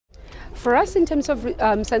For us, in terms of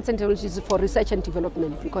science and technology, is for research and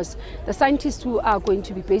development, because the scientists who are going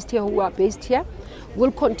to be based here, who are based here,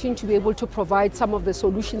 will continue to be able to provide some of the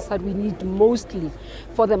solutions that we need mostly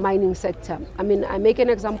for the mining sector. I mean, I make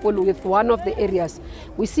an example with one of the areas.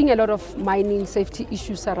 We're seeing a lot of mining safety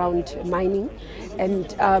issues around mining,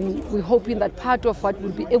 and we're hoping that part of what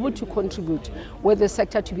will be able to contribute with the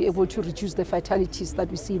sector to be able to reduce the fatalities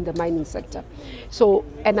that we see in the mining sector. So,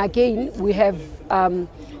 and again, we have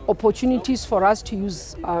opportunities for us to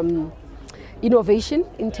use innovation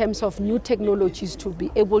in terms of new technologies to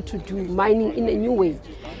be able to do mining in a new way.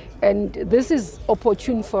 And this is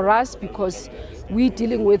opportune for us because we're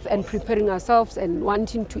dealing with and preparing ourselves and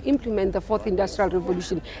wanting to implement the fourth industrial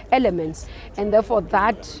revolution elements, and therefore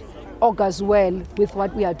that augurs well with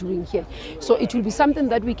what we are doing here. So it will be something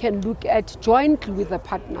that we can look at jointly with the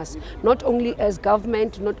partners, not only as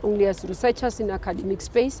government, not only as researchers in academic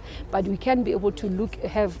space, but we can be able to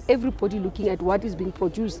have everybody looking at what is being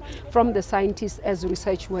produced from the scientists as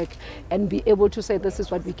research work and be able to say this is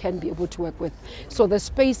what we can be able to work with. So the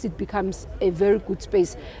space, it becomes a very good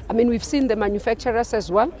space. I mean, we've seen the manufacturers as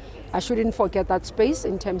well. I shouldn't forget that space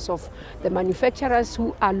in terms of the manufacturers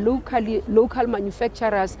who are local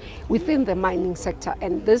manufacturers within the mining sector.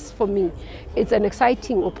 And this, for me, it's an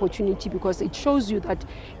exciting opportunity because it shows you that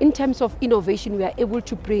in terms of innovation, we are able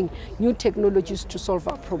to bring new technologies to solve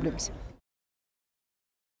our problems.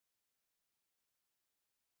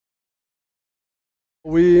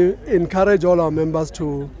 We encourage all our members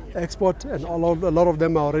to export, and a lot of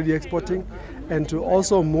them are already exporting, and to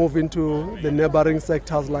also move into the neighboring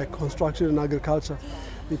sectors like construction and agriculture,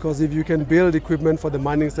 because if you can build equipment for the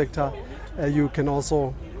mining sector, you can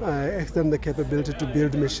also extend the capability to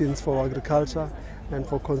build machines for agriculture and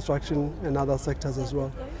for construction and other sectors as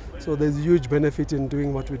well. So there's huge benefit in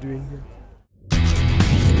doing what we're doing here.